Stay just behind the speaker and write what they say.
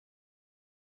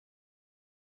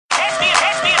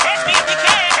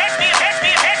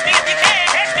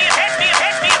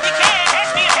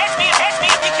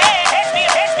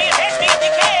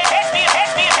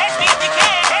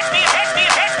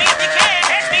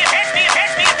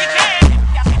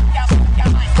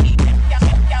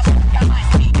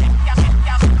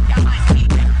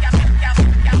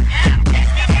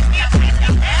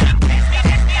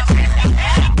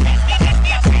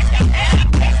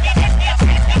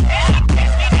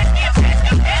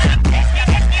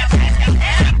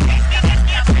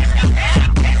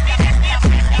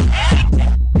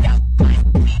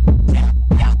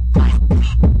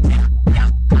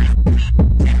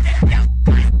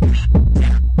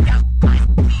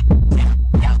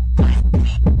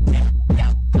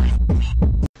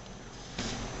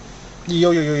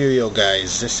Yo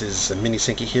guys, this is Mini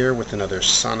Sinky here with another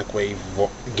Sonic Wave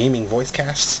gaming voice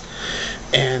casts,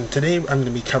 and today I'm going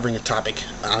to be covering a topic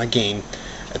on a game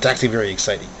that's actually very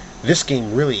exciting. This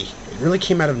game really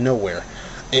came out of nowhere,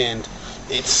 and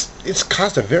it's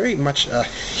caused a very much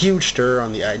huge stir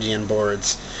on the IGN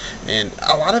boards, and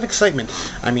a lot of excitement.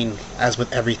 I mean, as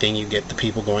with everything, you get the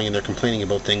people going and they're complaining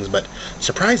about things, but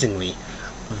surprisingly,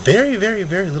 very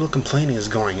little complaining is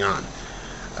going on.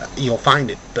 You'll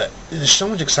find it, but there's so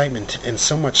much excitement and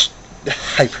so much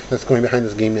hype that's going behind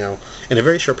this game now in a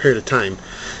very short period of time,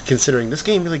 considering this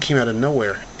game really came out of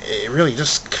nowhere. It really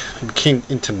just came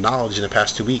into knowledge in the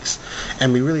past 2 weeks,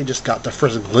 and we really just got the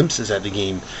first glimpses at the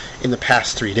game in the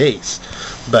past 3 days.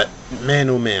 But man,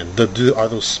 oh man, are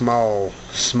those small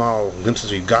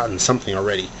glimpses we've gotten something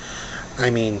already.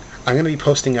 I mean, I'm going to be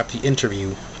posting up the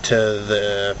interview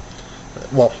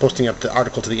posting up the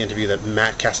article to the interview that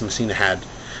Matt Casamassina had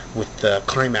with the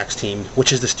Climax team,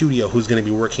 which is the studio who's going to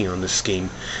be working on this game.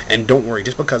 And don't worry,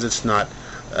 just because it's not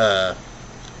the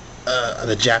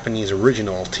Japanese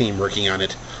original team working on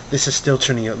it, this is still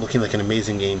turning out looking like an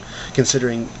amazing game,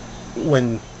 considering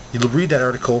when you read that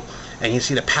article and you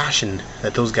see the passion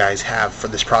that those guys have for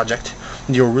this project,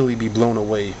 you'll really be blown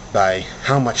away by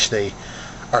how much they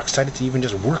are excited to even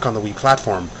just work on the Wii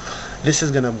platform. This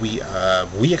is going to be a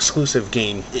Wii exclusive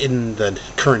game in the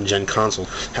current gen console.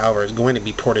 However, it's going to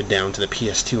be ported down to the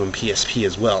PS2 and PSP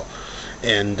as well.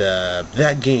 And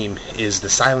that game is the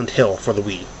Silent Hill for the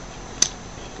Wii.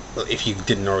 If you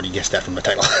didn't already guess that from the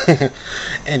title.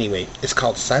 Anyway, it's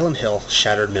called Silent Hill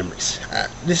Shattered Memories.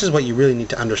 This is what you really need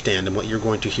to understand and what you're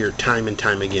going to hear time and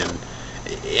time again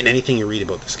in anything you read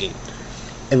about this game.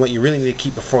 And what you really need to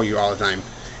keep before you all the time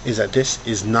is that this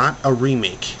is not a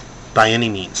remake by any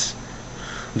means.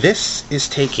 This is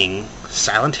taking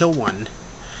Silent Hill 1,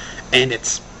 and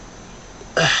it's...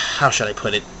 how should I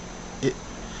put it?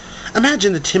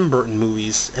 Imagine the Tim Burton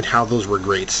movies and how those were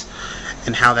great,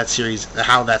 and how that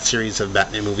series of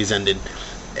Batman movies ended,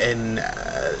 and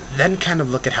then kind of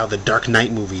look at how the Dark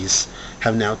Knight movies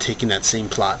have now taken that same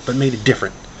plot, but made it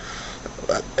different.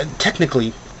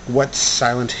 Technically, what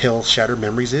Silent Hill Shattered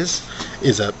Memories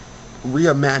is a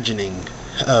reimagining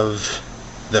of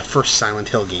the first Silent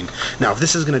Hill game. Now, if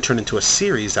this is going to turn into a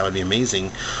series, that would be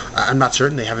amazing. I'm not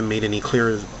certain. They haven't made any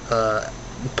clear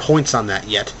points on that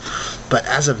yet. But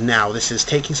as of now, this is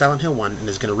taking Silent Hill 1 and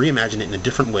is going to reimagine it in a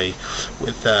different way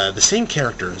with the same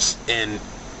characters and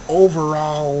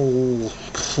overall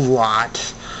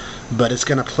plot, but it's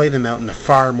going to play them out in a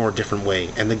far more different way.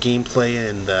 And the gameplay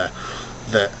and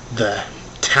the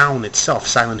town itself,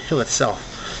 Silent Hill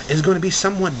itself, is going to be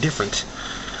somewhat different.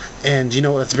 And you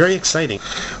know, that's very exciting.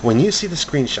 When you see the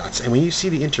screenshots and when you see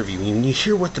the interview and you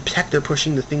hear what the tech they're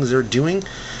pushing, the things they're doing,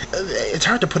 it's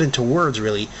hard to put into words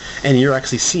really. And you're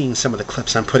actually seeing some of the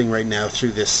clips I'm putting right now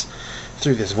through this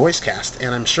voice cast,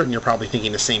 and I'm certain you're probably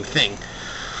thinking the same thing.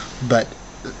 But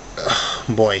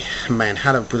boy, man,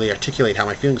 how to really articulate how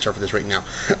my feelings are for this right now.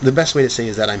 The best way to say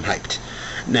is that I'm hyped.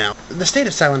 Now, the state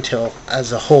of Silent Hill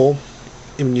as a whole,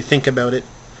 when you think about it,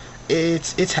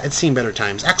 it's seen better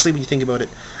times. Actually, when you think about it,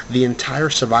 the entire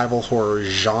survival horror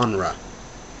genre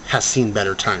has seen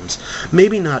better times.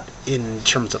 Maybe not in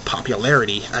terms of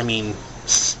popularity. I mean,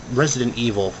 Resident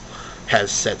Evil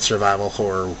has set survival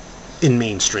horror in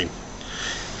mainstream.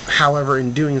 However,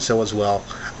 in doing so as well,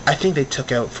 I think they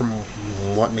took out from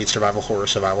what made survival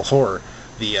horror,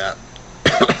 the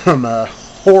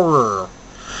horror.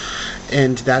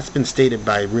 And that's been stated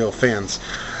by real fans.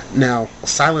 Now,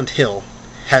 Silent Hill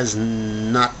has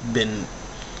not been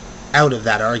out of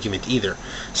that argument either.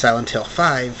 Silent Hill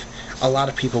 5, a lot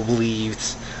of people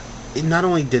believed, not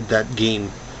only did that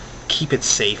game keep it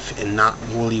safe and not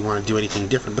really want to do anything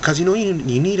different, because you know you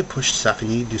need to push stuff and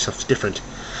you need to do stuff different,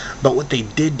 but what they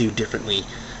did do differently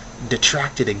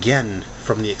detracted again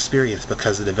from the experience,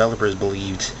 because the developers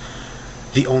believed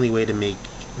the only way to make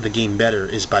the game better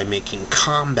is by making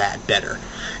combat better.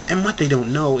 And what they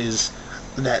don't know is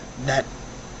that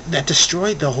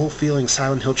destroyed the whole feeling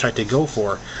Silent Hill tried to go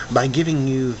for by giving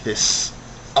you this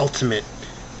ultimate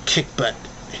kick-butt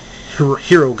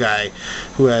hero guy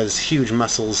who has huge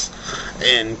muscles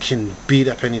and can beat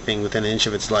up anything within an inch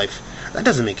of its life. That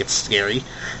doesn't make it scary.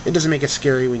 It doesn't make it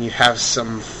scary when you have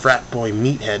some frat boy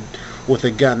meathead with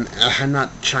a gun. I'm not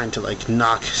trying to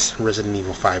knock Resident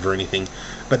Evil 5 or anything,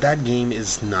 but that game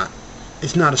is not.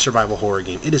 It's not a survival horror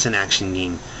game. It is an action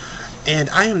game.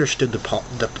 And I understood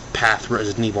the path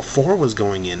Resident Evil 4 was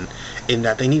going in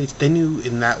that they knew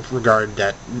in that regard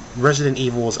that Resident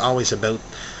Evil was always about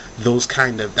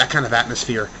that kind of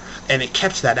atmosphere, and it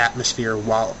kept that atmosphere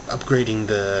while upgrading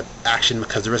the action,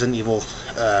 because the Resident Evil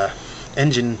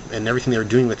engine and everything they were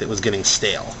doing with it was getting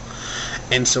stale.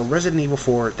 And so Resident Evil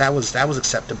 4, that was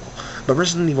acceptable. But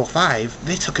Resident Evil 5,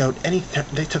 they took out any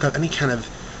kind of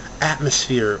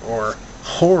atmosphere or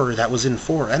horror that was in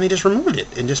 4, and they just removed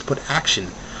it and just put action.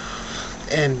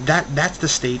 And that's the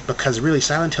state, because really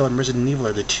Silent Hill and Resident Evil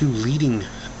are the two leading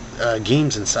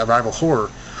games in survival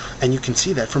horror, and you can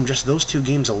see that from just those two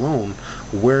games alone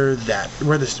where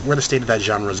the state of that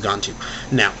genre has gone to.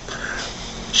 Now,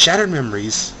 Shattered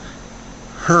Memories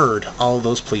heard all of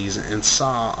those pleas and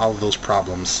saw all of those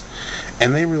problems,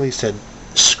 and they really said,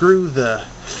 screw the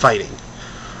fighting.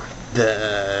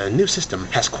 The new system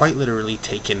has quite literally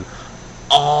taken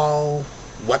all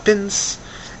weapons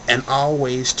and all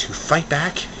ways to fight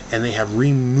back, and they have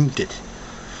removed it.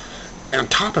 And on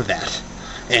top of that,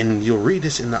 and you'll read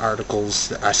this in the articles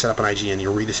that I set up on IGN,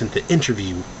 you'll read this in the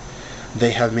interview,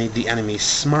 they have made the enemies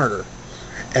smarter,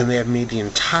 and they have made the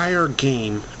entire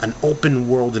game an open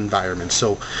world environment.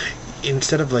 So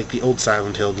instead of like the old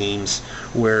Silent Hill games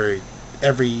where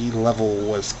every level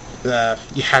was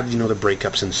you had the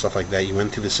breakups and stuff like that, you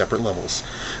went through the separate levels,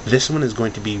 this one is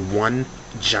going to be one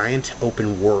giant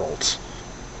open world.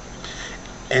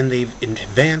 And they've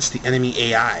advanced the enemy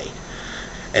AI,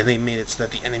 and they made it so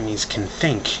that the enemies can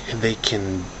think, they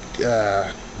can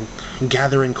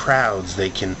gather in crowds, they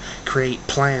can create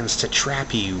plans to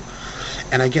trap you.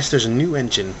 And I guess there's a new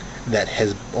engine that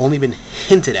has only been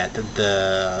hinted at, that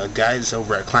the guys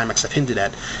over at Climax have hinted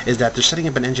at, is that they're setting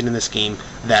up an engine in this game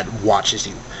that watches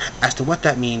you. As to what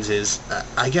that means is,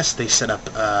 I guess they set up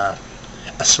a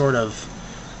sort of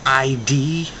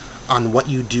ID on what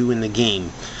you do in the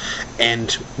game.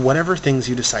 And whatever things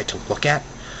you decide to look at,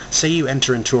 say you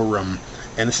enter into a room,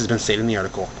 and this has been stated in the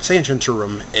article, say you enter into a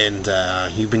room and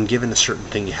you've been given a certain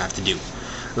thing you have to do.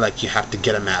 Like you have to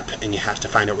get a map and you have to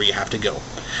find out where you have to go.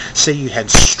 Say you head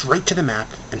straight to the map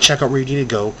and check out where you need to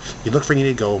go, you look for where you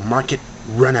need to go, mark it,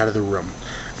 run out of the room.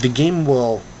 The game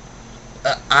will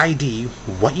ID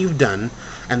what you've done,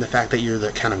 and the fact that you're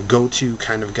the kind of go-to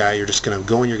kind of guy. You're just going to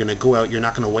go and you're going to go out, you're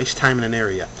not going to waste time in an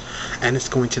area. And it's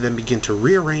going to then begin to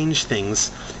rearrange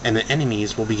things, and the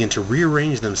enemies will begin to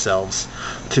rearrange themselves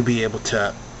to be able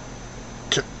to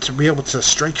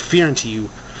strike fear into you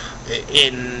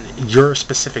in your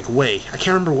specific way. I can't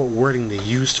remember what wording they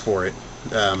used for it.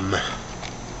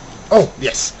 Oh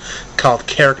yes,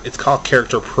 it's called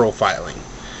character profiling.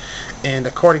 And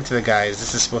according to the guys,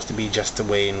 this is supposed to be just a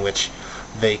way in which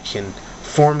they can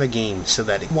form the game so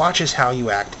that it watches how you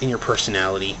act in your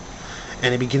personality,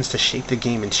 and it begins to shape the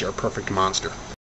game into your perfect monster.